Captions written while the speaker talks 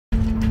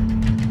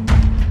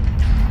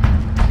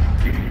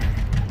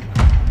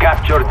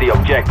captured the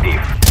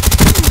objective.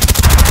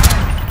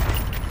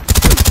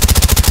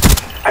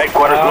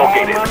 Headquarters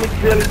located. Mami,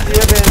 cijeli ti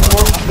jebe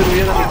monster u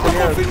jedan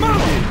italijanski.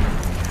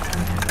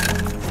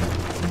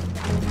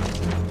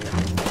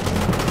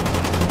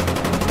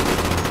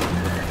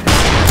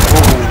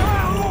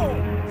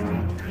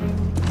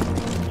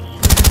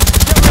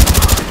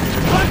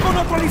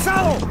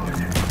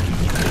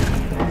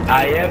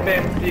 A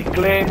jebem ti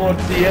Claymore,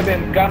 ti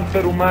jebem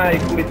kamper u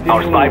majku li ti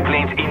Our spy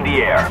planes in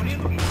the air.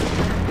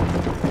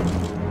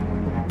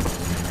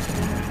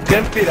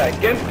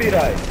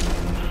 Kempiraj!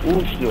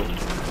 Ušlju.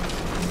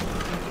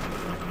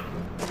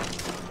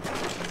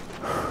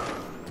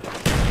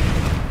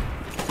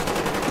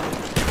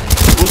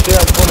 Pušte ja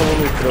ponovo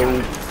unutra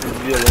u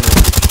zvijelenu.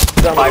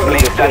 Spy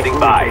plane standing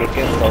by.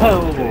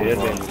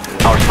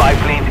 Our spy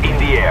planes in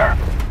the air.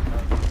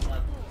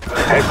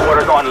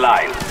 Headquarters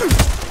online.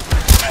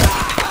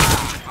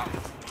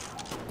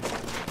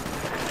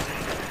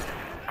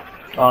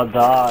 A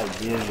daj,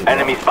 bježi.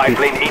 Enemy spy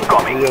plane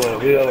incoming.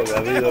 Vidio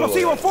ga.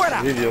 ¡Explosivo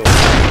fuera! Vidio.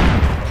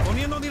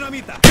 ¡Poniendo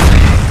dinamita!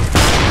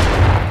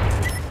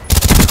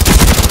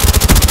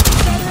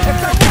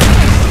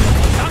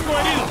 ¡Tango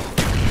herido!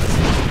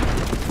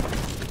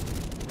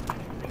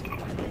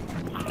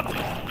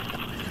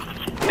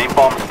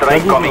 Napalm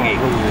strike coming in.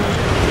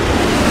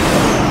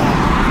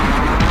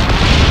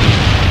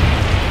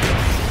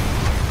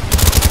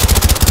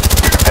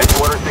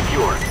 Headquarters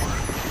secured.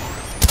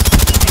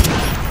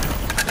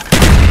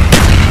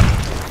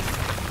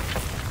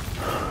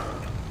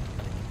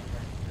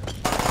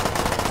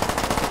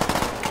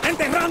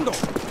 ¡Enterrando!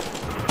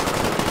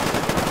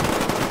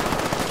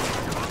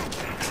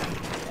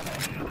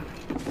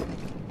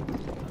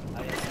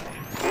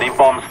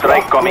 Napalm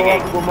strike coming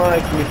in. Ovako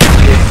majku li ti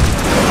jebe.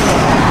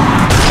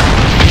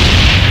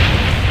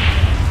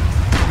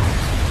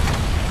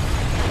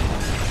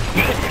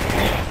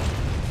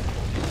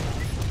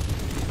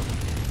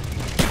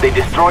 They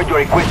destroyed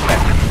your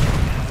equipment.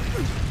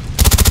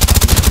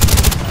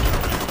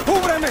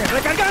 ¡Cúbreme!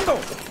 ¡Recargando!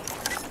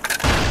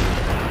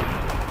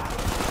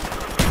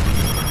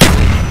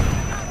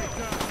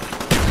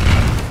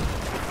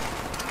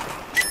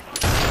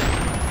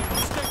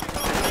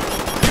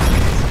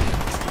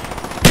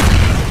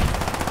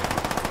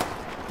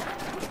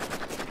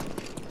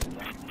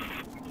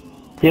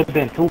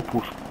 Jebem te u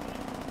pušku.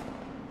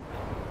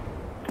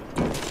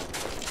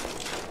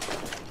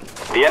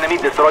 The enemy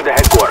destroyed the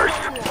headquarters.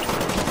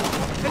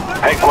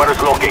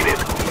 Headquarters located.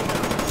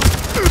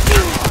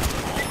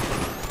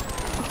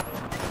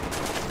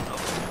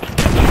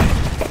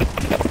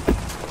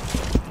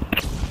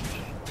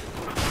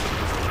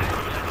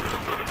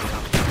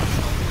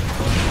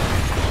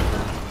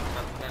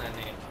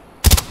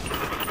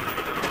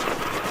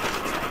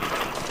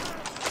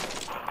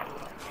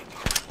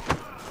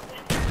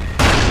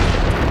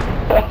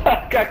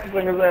 Kako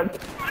sam ga zajedno?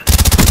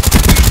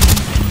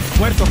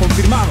 ¡Muerto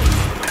confirmado!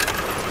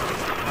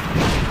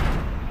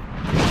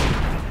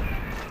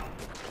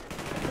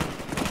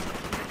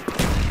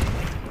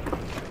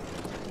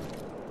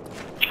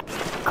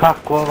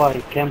 Kako ovaj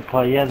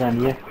Kempa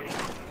jedan je?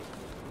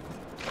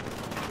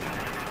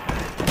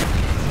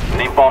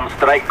 Napalm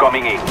strike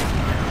coming in.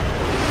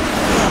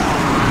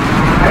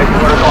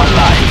 Headquarters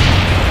online.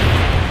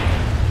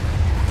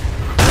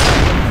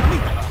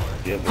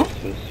 Jebem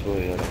sve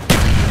svoje.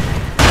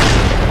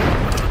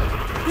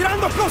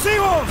 ¡Tirando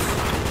explosivos!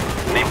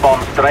 Napalm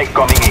strike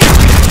coming in.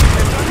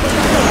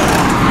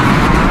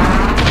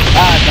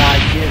 A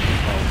daj,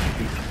 jebem.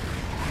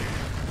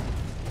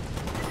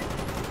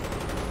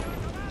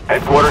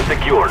 Headquarters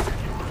secured.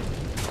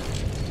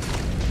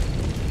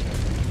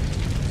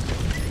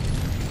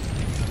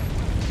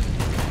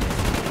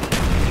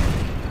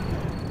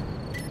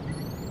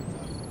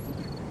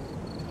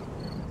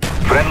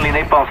 Friendly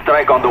napalm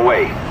strike on the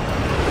way.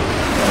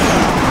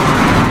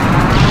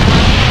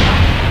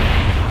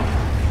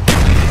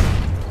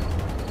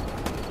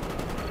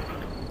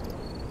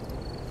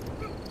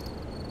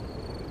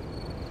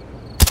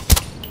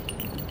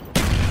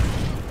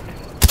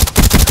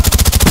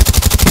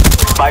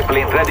 Spy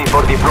planes ready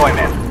for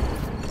deployment.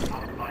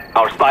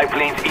 Our spy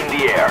planes in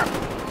the air.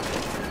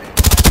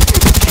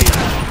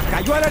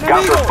 ¡Cayó el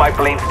Counter enemigo! spy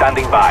plane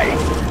standing by.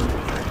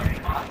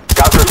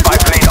 Counter spy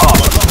plane up.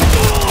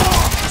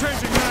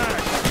 Changing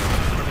mag!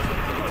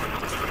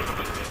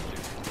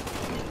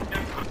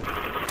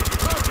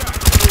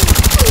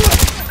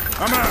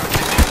 I'm out!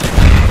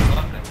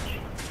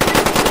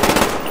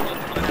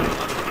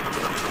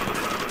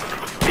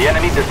 The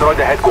enemy destroyed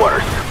the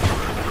headquarters.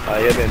 A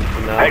jebem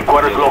ti na...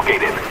 Headquarters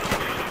located.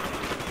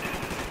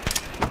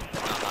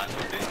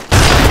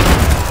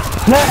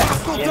 Ne!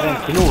 Jebem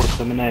ti nur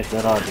što mi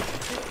neće radi.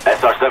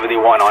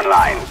 SR-71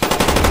 online.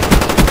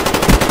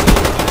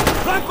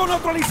 ¡Blanco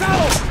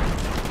neutralizado!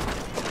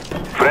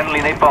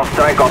 Friendly napalm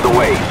strike on the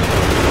way.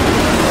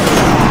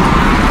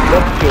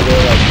 Zapću da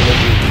ovaj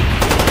ljudi.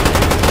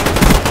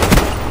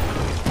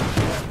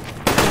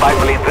 Spy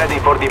plane ready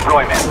for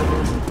deployment.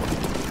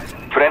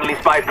 Friendly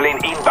spy plane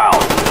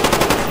inbound.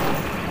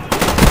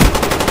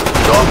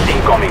 Dogs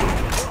incoming.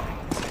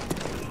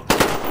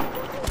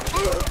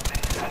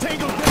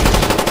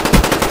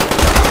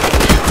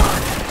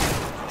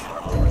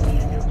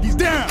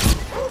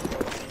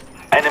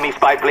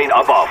 spy plane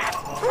above.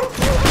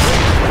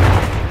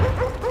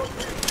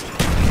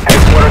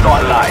 Headquarters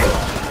online.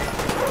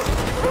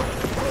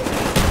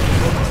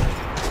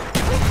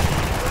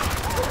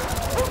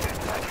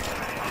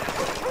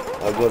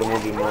 Agora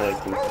mundi mai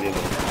cu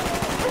clima.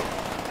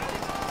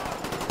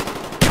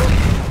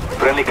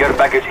 Friendly care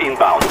package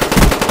inbound.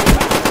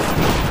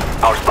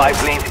 Our spy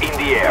planes in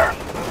the air.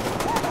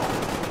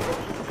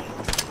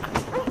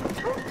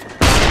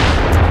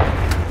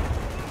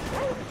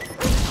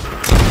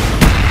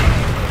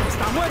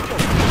 ¡Está muerto!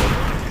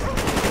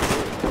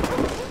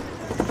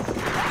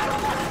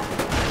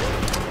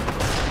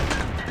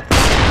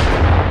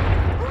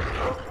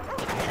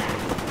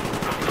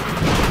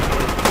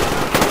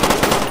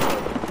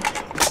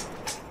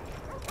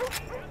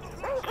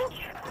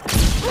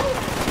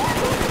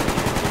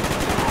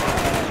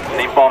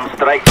 Napalm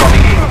strike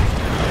coming in.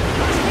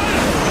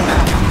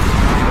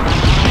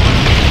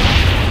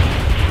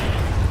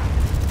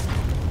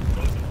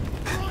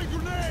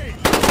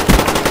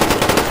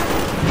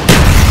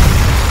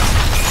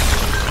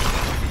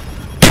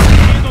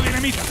 ¡Viendo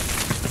dinamita!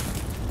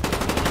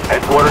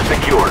 Headquarters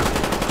secured.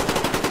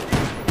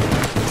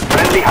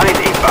 Friendly Hind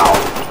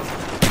inbound.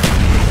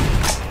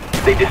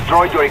 They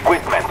destroyed your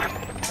equipment.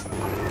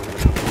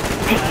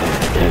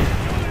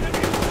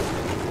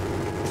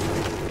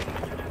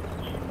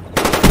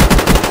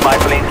 Spy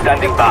plane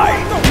standing by.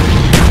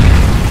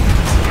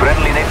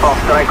 Friendly napalm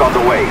strike on the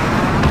way.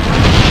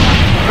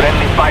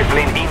 Friendly spy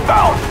plane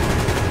inbound.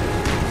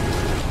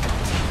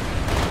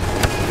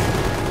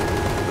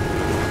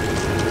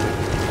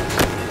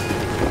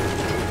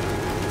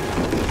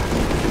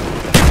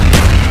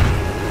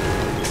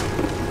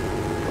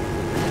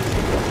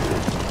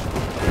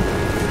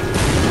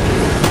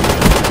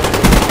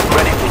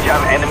 Ready to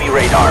jam enemy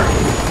radar.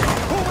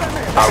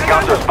 Our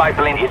counter spy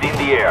plane is in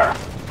the air.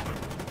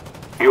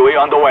 UAV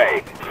on the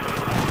way.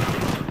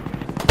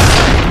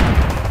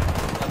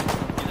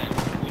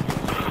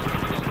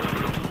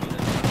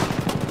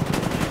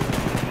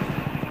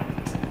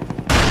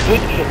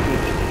 Switch shot,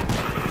 switch.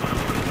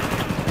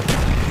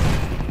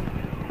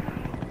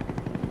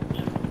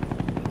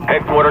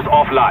 Headquarters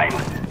offline.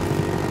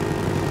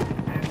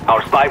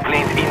 Our spy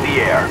planes in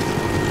the air.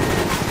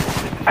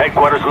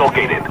 Headquarters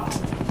located.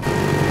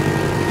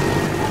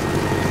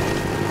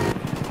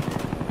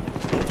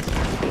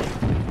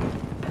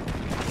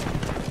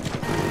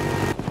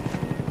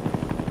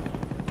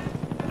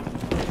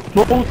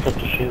 No puta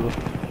tu chego.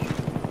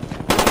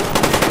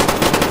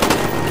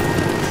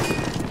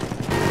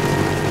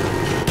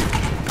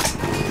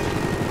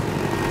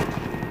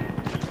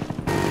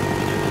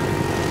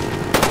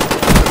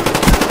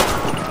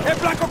 ¡El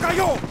blanco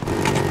cayó!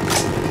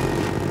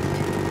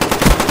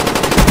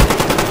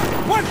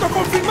 ¡Muerto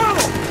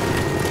confirmado!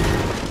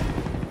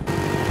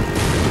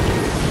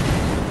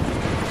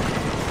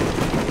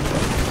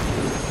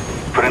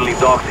 Friendly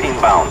dogs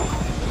inbound.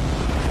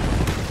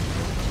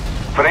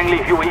 Friendly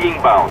Huey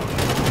inbound.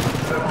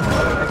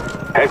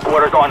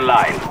 Headquarters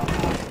online.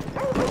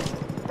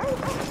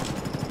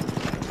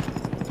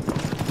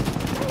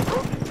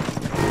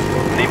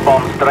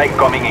 Napalm strike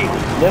coming in.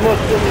 Nemo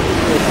still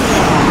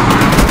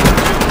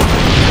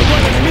 ¡Llegó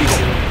el enemigo!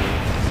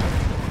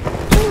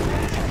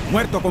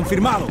 ¡Muerto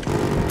confirmado!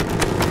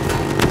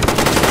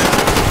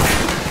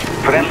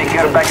 Friendly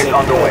care package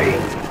on the way.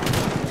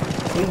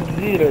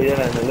 zero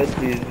yana, let's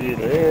be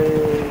zero.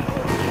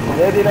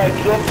 Ne diraj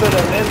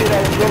čopera,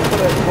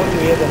 polju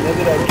jedan, ne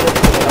diraj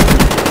čopera.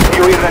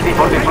 Huey ready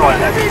for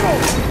deployment.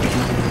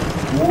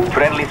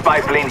 Friendly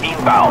spy plane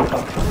inbound.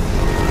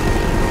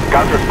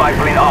 Counter spy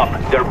plane up.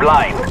 They're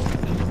blind.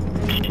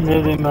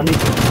 Ne ima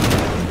niko.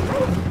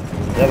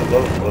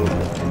 Dobro.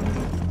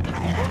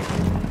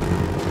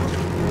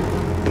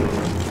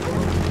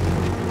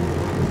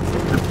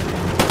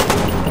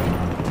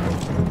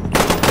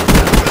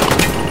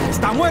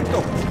 ¡Está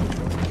muerto!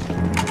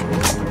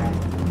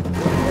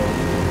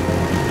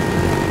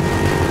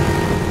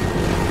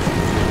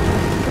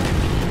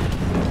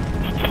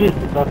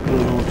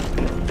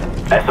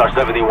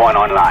 SR-71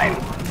 online.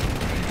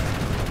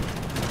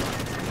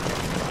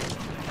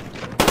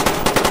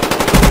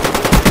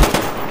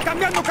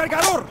 ¡Cambiando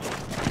cargador!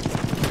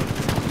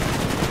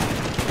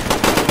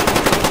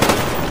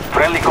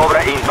 Friendly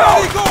Cobra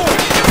inbound. ¡Médico!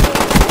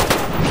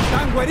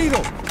 ¡Tango herido!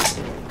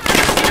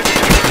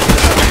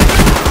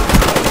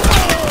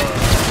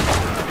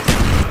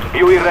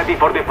 Huey ready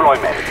for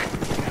deployment.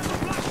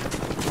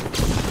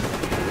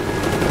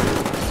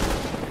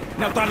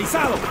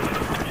 ¡Neutralizado!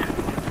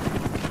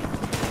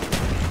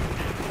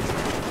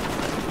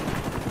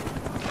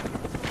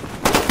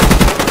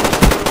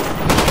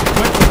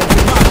 ¡Muerto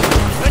confirmado!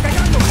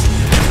 ¡Recargando!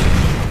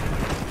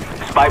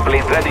 Spy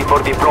plane ready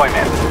for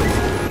deployment.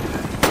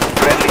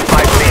 Friendly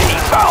spy plane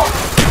inbound.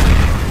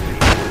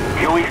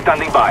 Huey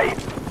standing by.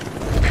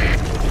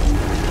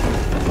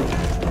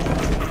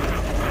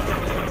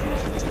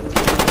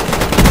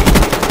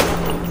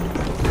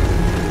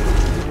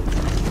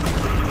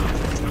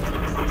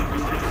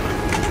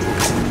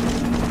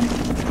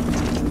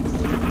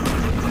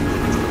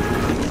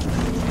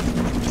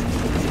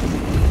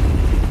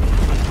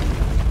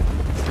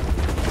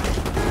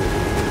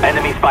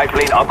 Enemy spy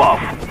plane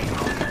above.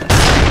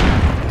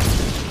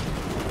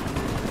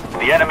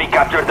 The enemy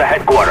captured the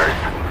headquarters.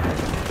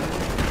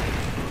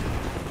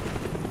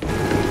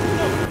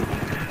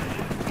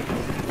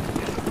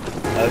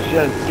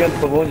 عشان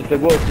كمبة هون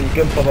تقول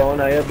كمبة هون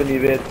يا ابني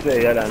بيت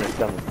يلا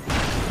نستمر.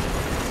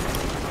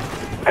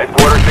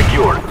 Headquarters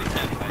secured.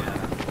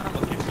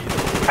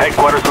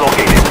 Headquarters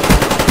located.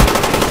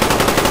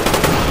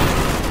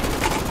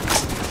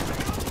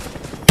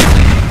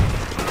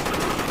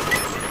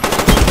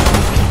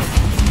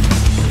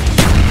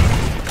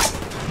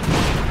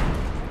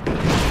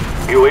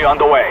 UAV on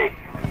the way.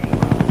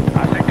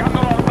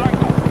 Acercándolo al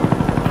blanco.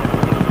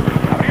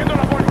 Abriendo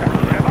la puerta.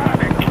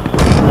 Prepárate.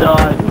 No,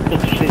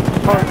 это shit.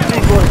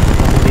 Спасибо.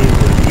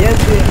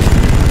 Если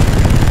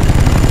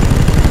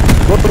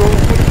доброго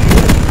пути,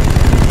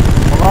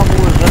 могу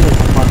уже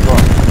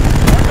смотреть.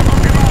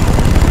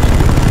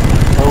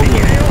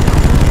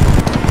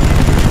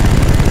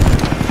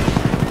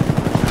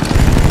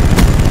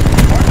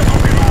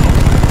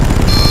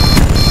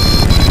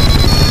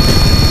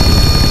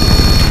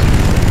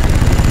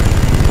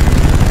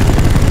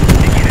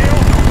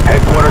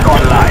 Headquarters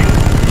online.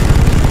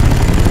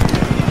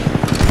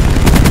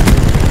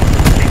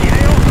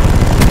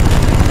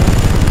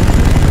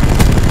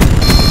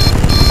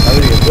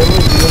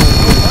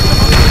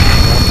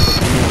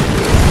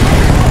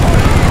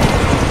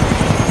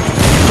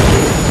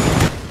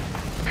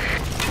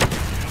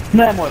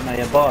 Не можна,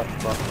 я бачу.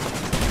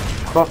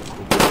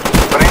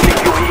 Friendly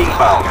UAV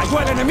inbound. ¡Cayó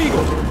el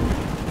enemigo!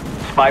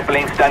 Spy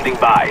plane standing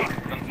by.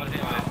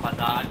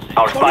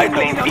 Our spy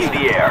plane in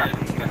the air.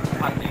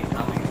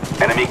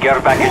 Enemy care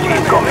package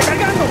incoming.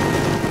 ¡Recargando!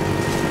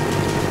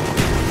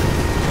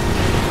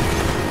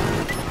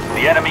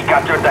 The enemy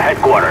captured the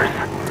headquarters.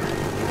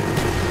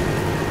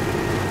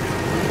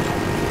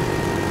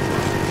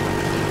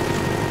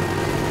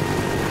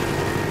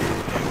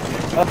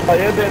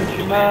 Jeden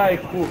trzymaj,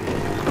 kur...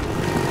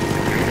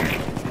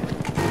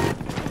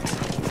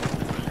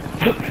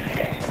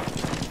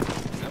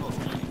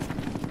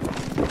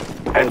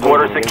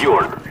 Headquarters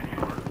secured.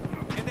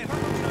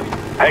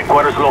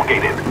 Headquarters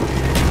located.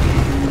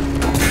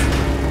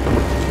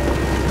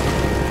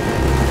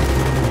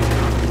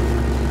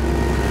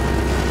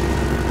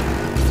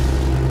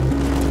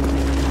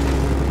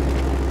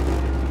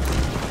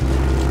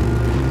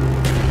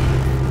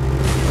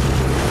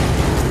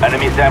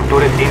 Enemy SAM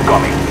turret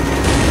incoming.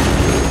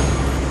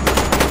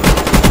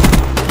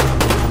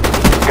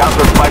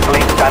 Counter spy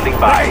plane standing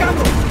by.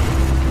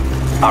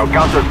 Our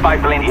counter spy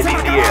plane is in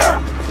the air.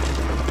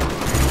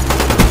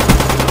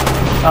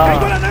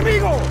 ¡Cayó el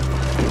enemigo!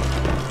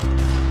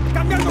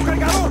 ¡Cambiando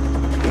cargador!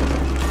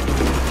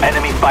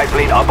 Enemy spy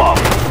plane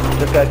above.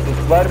 Czekaj, tu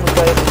zwarmy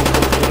daje...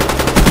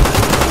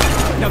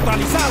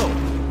 ¡Neutralizado!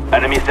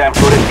 Enemy SAM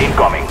turret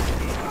incoming.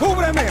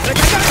 ¡Cúbreme!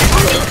 ¡Recargando!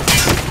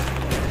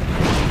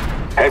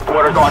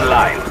 Headquarters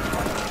online.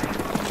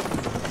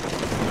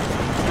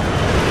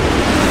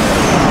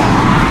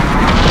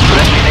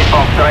 Friendly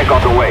napalm strike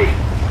on the way.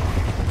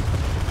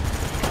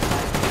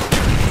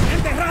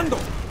 ¡Enterrando!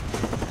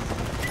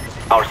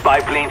 Our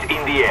spy planes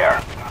in the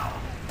air.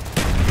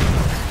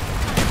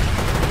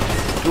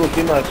 Tu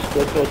imaš, to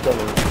je to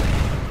tamo.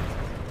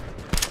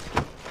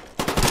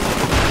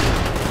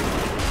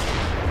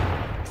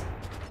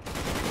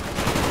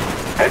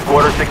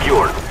 Headquarters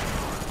secured.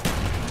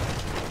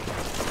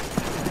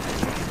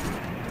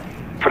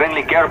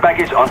 Friendly care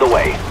package on the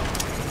way.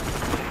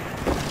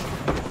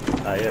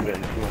 A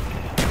jebem, tu.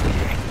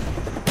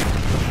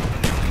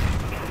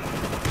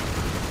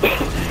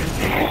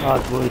 A,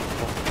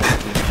 dvojica.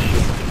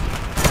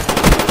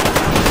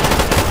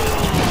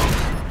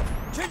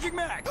 Changing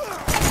mag!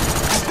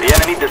 The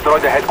enemy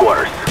destroyed the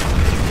headquarters.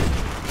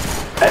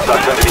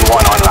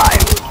 SR-71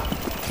 online.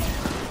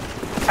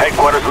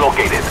 Headquarters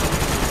located.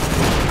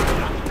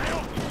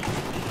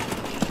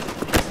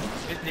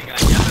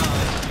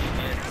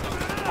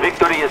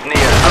 Victory is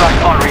near.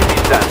 Crush all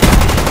resistance.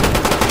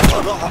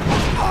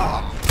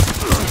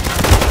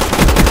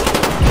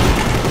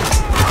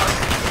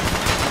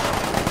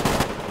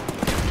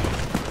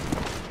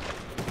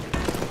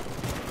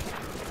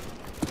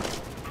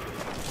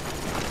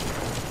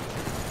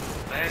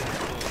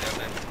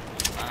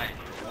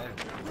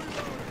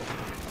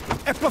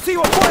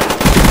 ¡Explosivo fuera!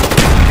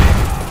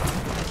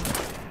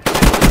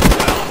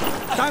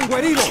 ¡Tango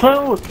herido!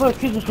 To je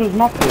kizu su iz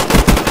mape.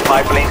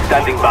 Spy plane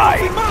standing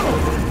by.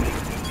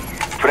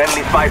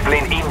 Friendly spy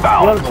plane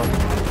inbound. Jelba.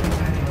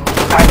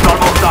 Time's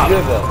almost up.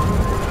 Jeba.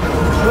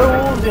 To je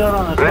ovdje,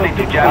 Jarane. Ready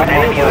to jam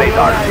enemy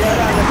radar.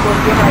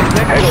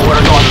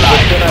 Headquarters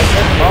online.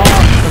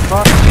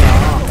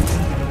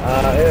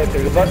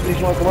 Kad ga baciš,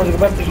 ako može ga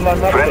baciš van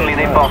nape. Friendly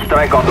napalm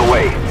strike on the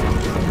way.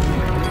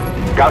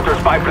 Counter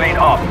spy plane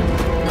up.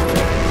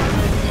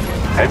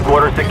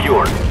 Headquarters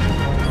secured.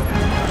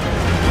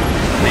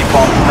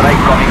 Napalm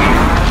strike coming in.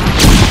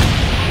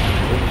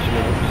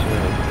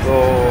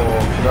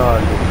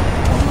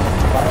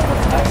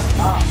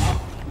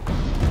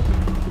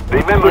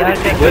 Remember this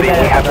victory, we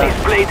have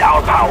displayed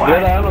our power.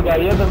 Gleda, eno ga,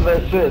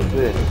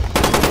 1.26.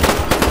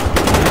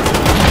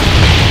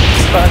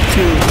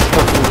 Fácil,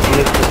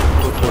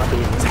 otro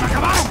 ¡Se me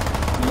acabaron!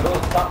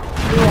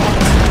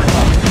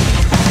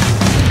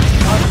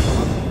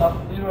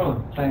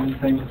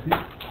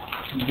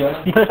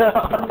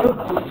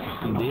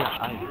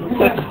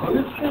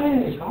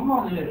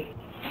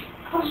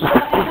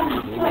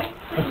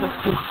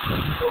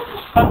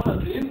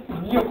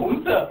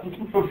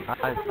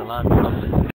 Ai, salada.